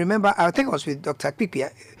kids, and I remember, I think I was with Dr.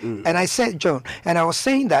 Pipia, and I said, John, and I was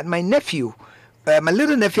saying that my nephew, my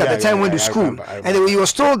little nephew at the time went to school, I remember. And he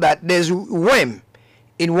was told that there's worm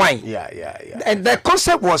in wine. And the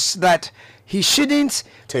concept was that he shouldn't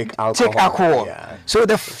take alcohol. So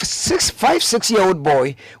the 5-6-year-old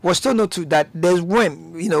boy was told not to, that there's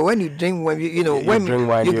worm. When you drink worm,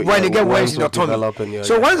 when you get worms in your tummy.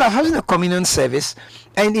 So once I was having a communion service,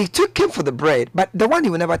 and he came for the bread, but the one he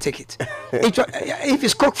will never take it. If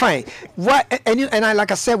it's cooked, fine. Why? And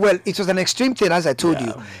like I said, well, it was an extreme thing, as I told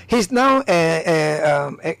you. He's now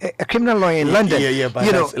a criminal lawyer in London.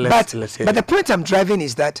 But the point I'm driving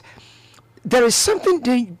is that there is something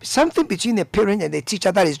between the parent and the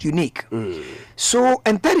teacher that is unique. So,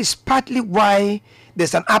 and that is partly why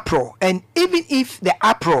there's an uproar. And even if the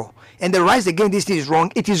uproar and the rise against this thing is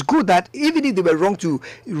wrong, it is good that even if they were wrong to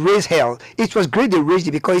raise hell, it was great they raised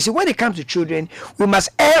it, because you see, when it comes to children, we must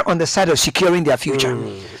err on the side of securing their future.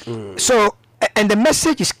 So, and the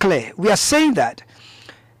message is clear. We are saying that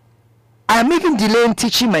I'm even delaying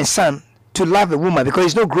teaching my son to love a woman because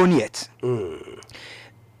he's not grown yet.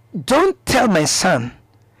 Don't tell my son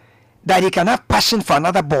that he can have passion for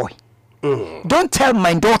another boy. Don't tell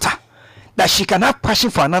my daughter that she can have passion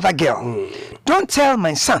for another girl. Don't tell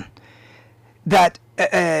my son that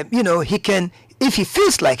he can, if he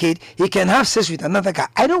feels like it, he can have sex with another guy.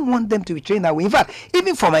 I don't want them to be trained that way. In fact,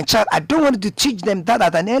 even for my child, I don't want to teach them that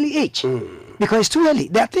at an early age. Because it's too early.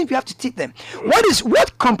 There are things you have to teach them.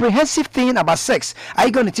 What comprehensive thing about sex are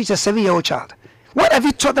you going to teach a 7-year-old child? What have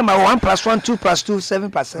you taught them about 1 + 1, 2 + 2,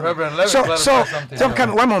 7 + 7? Reverend, let me clarify something.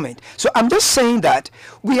 Come, one moment. So I'm just saying that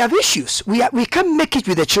we have issues. We can't make it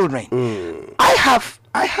with the children. I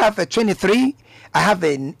have a 23. I have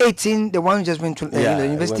an 18. The one who just went to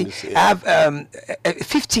university. I have a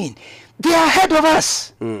 15. They are ahead of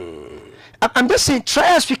us. I'm just saying,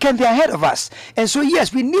 try as we can, they're ahead of us. And so,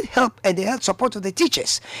 yes, we need help and the help support of the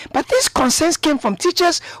teachers. But these concerns came from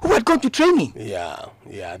teachers who had gone to training. They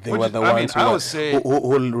were the ones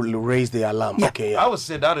who raised the alarm. I would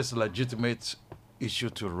say that is a legitimate issue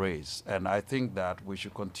to raise. And I think that we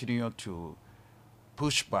should continue to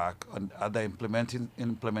push back at the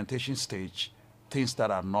implementation stage, things that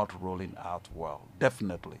are not rolling out well,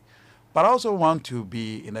 definitely. But I also want to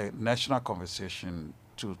be in a national conversation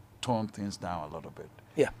to tone things down a little bit.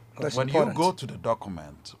 That's when important. you go to the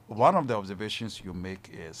document, one of the observations you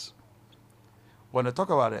make is when they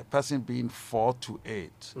talk about a person being 4 to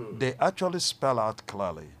 8, they actually spell out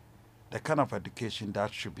clearly the kind of education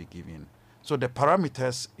that should be given. So the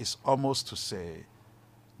parameters is almost to say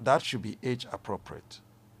that should be age appropriate.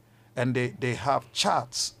 and they have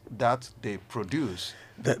charts that they produce.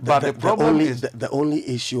 The only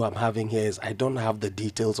issue I'm having here is I don't have the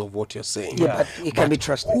details of what you're saying. Yeah, but it can be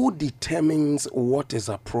trusted. Who determines what is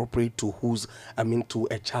appropriate to to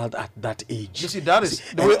a child at that age? You see,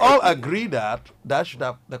 we all agree that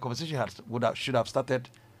the conversation should have started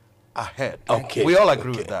ahead. Okay. We all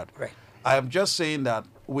agree with that. Right. I am just saying that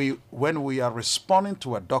when we are responding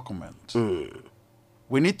to a document,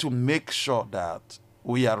 we need to make sure that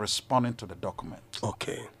we are responding to the document.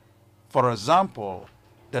 Okay. For example,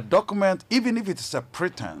 the document, even if it is a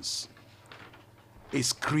pretense,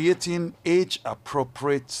 is creating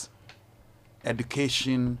age-appropriate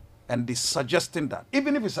education and is suggesting that,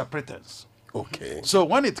 even if it's a pretense. Okay. So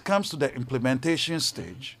when it comes to the implementation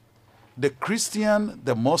stage, the Christian,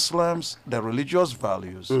 the Muslims, the religious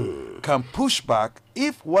values can push back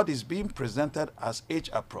if what is being presented as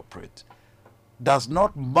age-appropriate does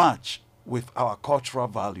not match with our cultural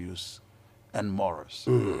values and morals.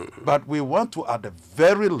 But we want to, at the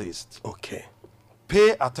very least, Okay.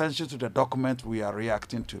 pay attention to the document we are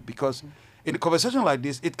reacting to, because in a conversation like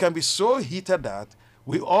this, it can be so heated that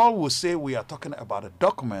we all will say we are talking about a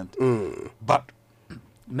document, but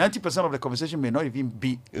 90% of the conversation may not even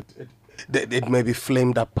be. It may be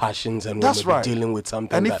flamed up passions, and That's we may right. be dealing with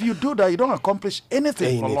something. And that if you do that, you don't accomplish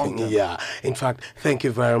anything for long term. Yeah. In fact, thank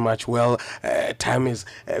you very much. Well, time is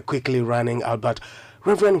quickly running out, but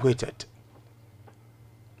Reverend Whitted,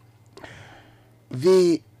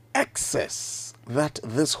 the excess that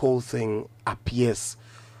this whole thing appears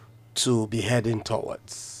to be heading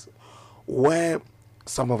towards, where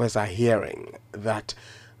some of us are hearing that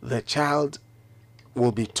the child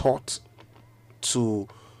will be taught to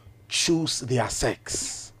choose their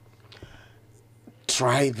sex,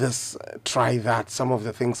 try this, try that, some of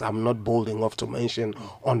the things I'm not bold enough to mention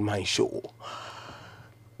on my show.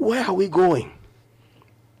 Where are we going?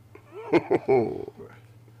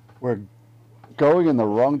 We're going in the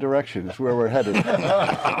wrong direction is where we're headed.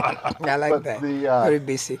 I like But that. the, Very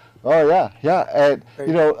busy. Oh yeah.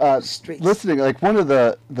 And Streets. listening, like one of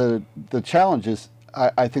the challenges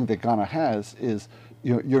I think that Ghana has is,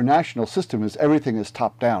 your national system is everything is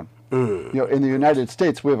top down. In the United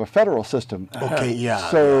States, we have a federal system. Okay, yeah.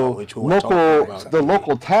 So which we were talking about. the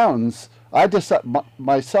local towns, I decide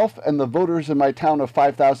myself and the voters in my town of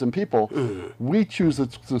 5,000 people, we choose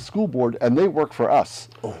the school board, and they work for us.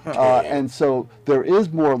 And so there is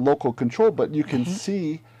more local control, but you can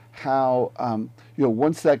see how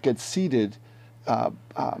once that gets seated,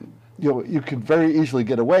 you can very easily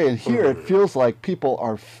get away. And here it feels like people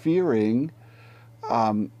are fearing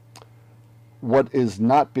what is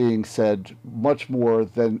not being said much more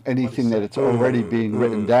than anything that it's already being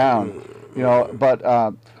written down. But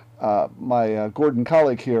my Gordon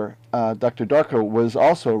colleague here, Dr. Darko, was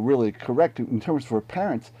also really correct in terms for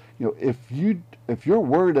parents. If you're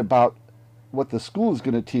worried about what the school is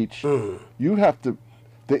going to teach, you have to.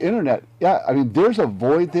 The internet, there's a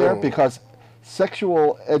void there because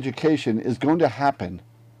sexual education is going to happen,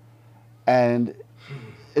 and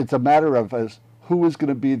it's a matter of who is going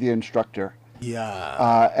to be the instructor.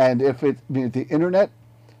 Yeah. And if the internet,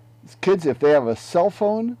 kids, if they have a cell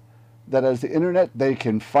phone that has the internet, they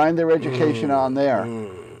can find their education on there.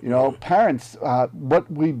 Parents, what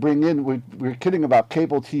we bring in, we're kidding about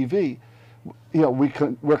cable TV.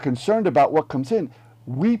 We're concerned about what comes in.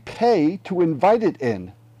 We pay to invite it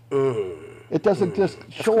in. It doesn't just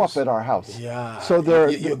show up at our house. Yeah. So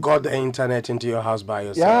you got the internet into your house by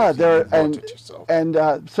yourself. Yeah, You bought it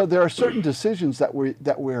yourself. so there are certain decisions that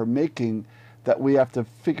we're making that we have to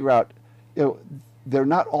figure out. They're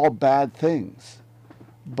not all bad things,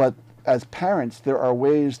 but as parents, there are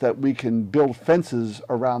ways that we can build fences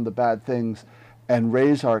around the bad things and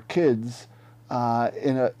raise our kids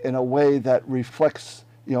in a way that reflects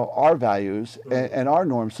our values and our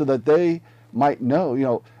norms, so that they might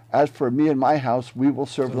know. As for me and my house, we will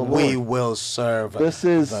serve the Lord. We will serve the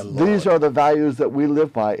Lord. These are the values that we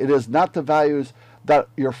live by. It is not the values that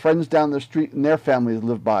your friends down the street and their families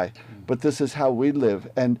live by, but this is how we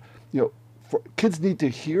live. And kids need to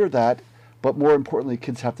hear that, but more importantly,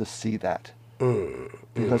 kids have to see that,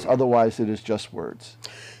 because otherwise it is just words.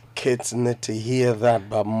 Kids need to hear that,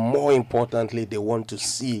 but more importantly, they want to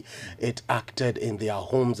see it acted in their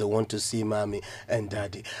homes. They want to see mommy and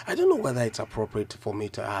daddy. I don't know whether it's appropriate for me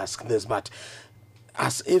to ask this, but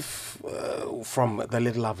as if from the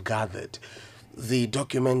little I've gathered, the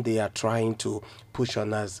document they are trying to push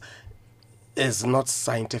on us is not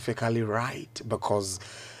scientifically right, because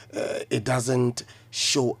it doesn't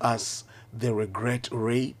show us the regret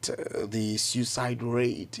rate, the suicide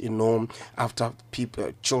rate, after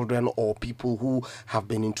people, children or people who have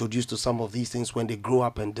been introduced to some of these things, when they grow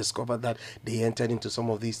up and discover that they entered into some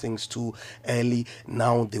of these things too early,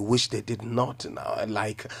 now they wish they did not. Now,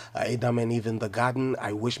 like Adam and Eve in the garden,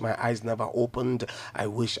 I wish my eyes never opened. I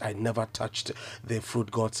wish I never touched the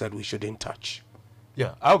fruit God said we shouldn't touch.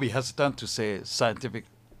 Yeah, I'll be hesitant to say scientific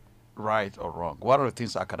right or wrong. One of the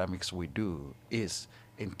things academics we do is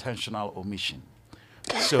intentional omission.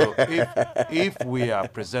 So if we are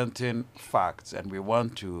presenting facts and we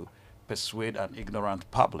want to persuade an ignorant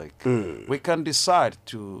public, we can decide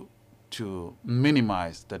to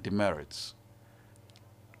minimize the demerits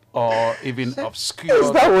or even obscure.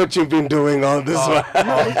 Is that what you've been doing all this while?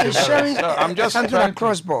 I'm just trying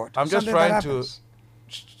cross-board. I'm just trying to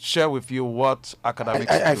share with you what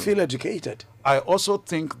academics I do. feel educated. I also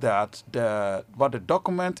think that what the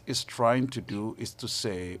document is trying to do is to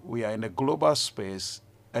say we are in a global space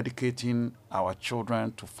educating our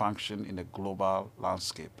children to function in a global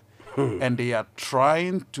landscape. And they are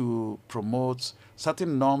trying to promote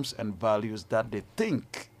certain norms and values that they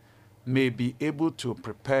think may be able to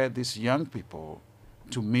prepare these young people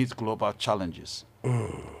to meet global challenges.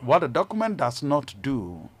 What the document does not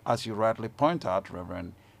do, as you rightly point out,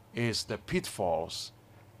 Reverend, is the pitfalls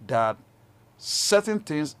that certain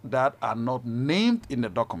things that are not named in the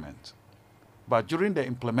document, but during the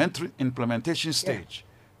implementation stage,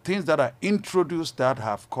 things that are introduced that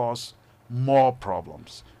have caused more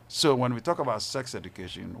problems. So when we talk about sex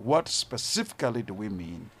education, what specifically do we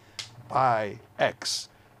mean by X?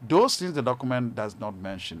 Those things the document does not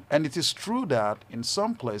mention. And it is true that in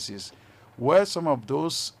some places where some of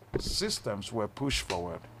those systems were pushed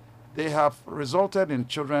forward, they have resulted in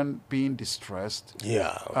children being distressed.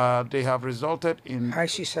 Yeah. They have resulted in High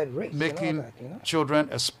suicide rate, making children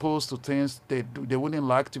exposed to things they wouldn't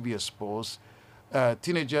like to be exposed.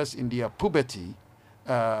 Teenagers in their puberty,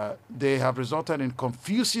 they have resulted in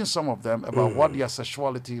confusing some of them about what their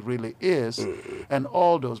sexuality really is and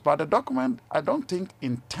all those. But the document, I don't think,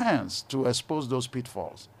 intends to expose those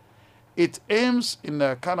pitfalls. It aims in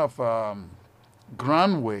a kind of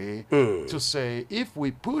grand way to say, if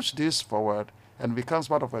we push this forward and becomes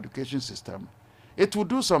part of education system, it will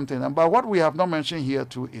do something. And but what we have not mentioned here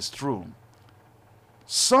too is true.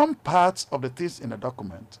 Some parts of the things in the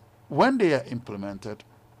document, when they are implemented,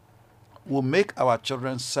 will make our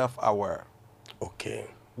children self-aware. Okay.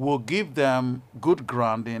 Will give them good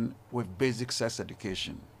grounding with basic sex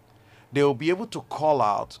education. They will be able to call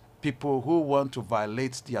out people who want to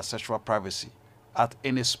violate their sexual privacy at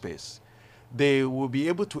any space. They will be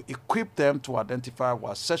able to equip them to identify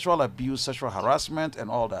what sexual abuse, sexual harassment,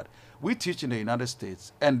 and all that. We teach in the United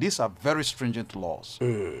States, and these are very stringent laws.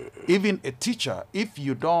 Even a teacher, if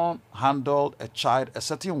you don't handle a child a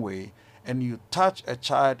certain way, and you touch a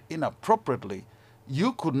child inappropriately,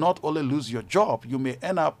 you could not only lose your job, you may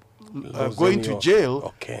end up going to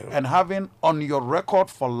jail and having on your record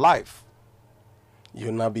for life.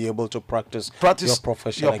 You'll not be able to practice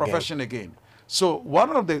your profession again. So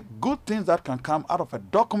one of the good things that can come out of a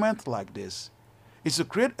document like this is to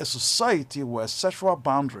create a society where sexual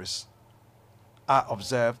boundaries are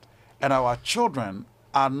observed and our children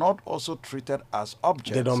are not also treated as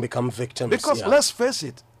objects. They don't become victims. Because let's face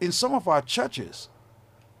it, in some of our churches,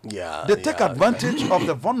 they take advantage of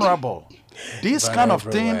the vulnerable. This kind of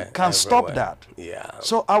thing can stop that.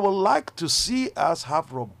 So I would like to see us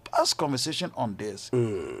have robust conversation on this.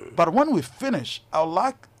 But when we finish, I would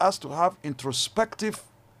like us to have introspective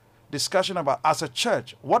discussion about, as a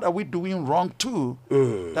church, what are we doing wrong too,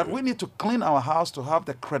 that we need to clean our house to have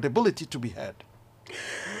the credibility to be heard.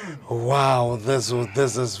 Wow, this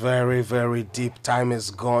is very, very deep. Time is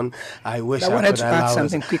gone. I wish I wanted could to add allow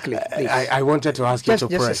something quickly, please. I wanted to ask you to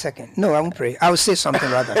pray. Just a second. No, I won't pray. I will say something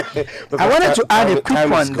rather. I wanted to add a quick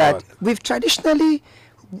one that we've traditionally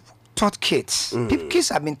taught kids. Kids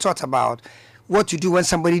have been taught about what to do when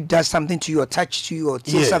somebody does something to you or touch to you or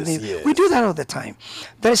say something. We do that all the time.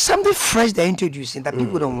 There is something fresh they're introducing that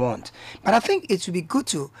people don't want. But I think it would be good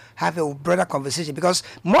to have a broader conversation, because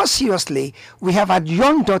more seriously, we have our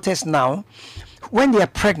young daughters now, when they are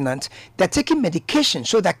pregnant, they're taking medication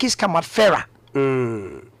so that kids come out fairer.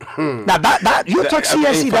 Now that you talk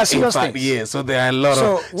seriously, that's serious things. Yeah, so there are a lot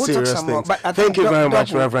of we'll serious talk some more, things. but Thank you very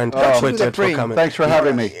much, Reverend Richard, for coming. Thanks for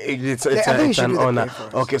having me. It's an honor.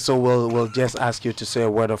 Okay, so we'll just ask you to say a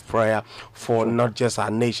word of prayer for not just our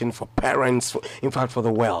nation, for parents, in fact, for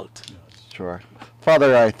the world. Sure.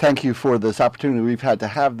 Father, I thank you for this opportunity we've had to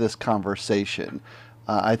have this conversation.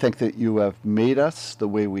 I think that you have made us the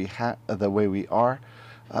way we are.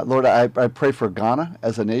 Lord, I pray for Ghana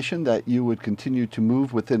as a nation, that you would continue to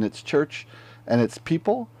move within its church and its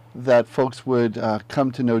people, that folks would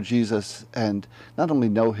come to know Jesus and not only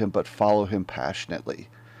know him, but follow him passionately.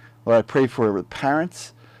 Lord, I pray for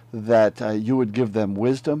parents, that you would give them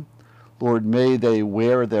wisdom. Lord, may they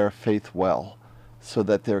wear their faith well, so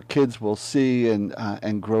that their kids will see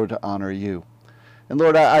and grow to honor you. And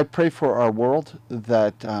Lord, I pray for our world,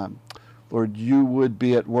 that, Lord, you would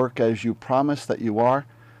be at work as you promised that you are.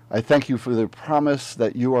 I thank you for the promise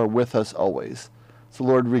that you are with us always. So,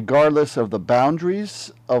 Lord, regardless of the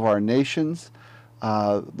boundaries of our nations,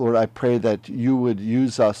 Lord, I pray that you would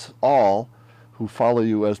use us all who follow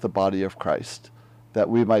you as the body of Christ, that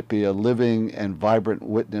we might be a living and vibrant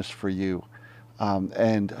witness for you. We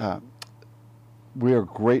are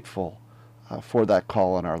grateful for that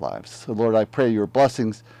call in our lives. So, Lord, I pray your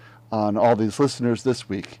blessings on all these listeners this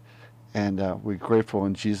week, and we're grateful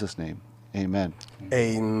in Jesus' name. Amen.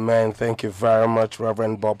 Amen. Thank you very much,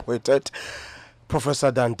 Reverend Bob Whitted.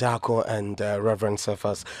 Professor Dan Darko and Reverend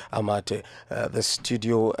Cephas Amate. The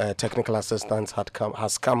studio technical assistance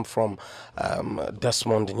has come from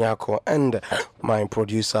Desmond Nyako and my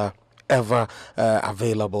producer, ever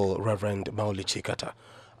available, Reverend Mauli Chikata.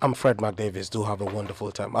 I'm Fred McDavis. Do have a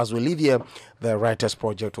wonderful time. As we leave here, the Writers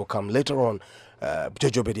Project will come later on.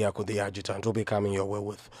 Jojo Bediako, the adjutant, will be coming your way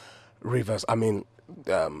with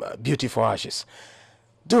Beauty for Ashes.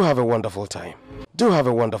 Do have a wonderful time. Do have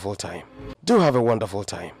a wonderful time. Do have a wonderful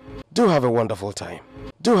time. Do have a wonderful time.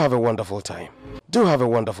 Do have a wonderful time. Do have a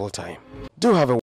wonderful time. Do have a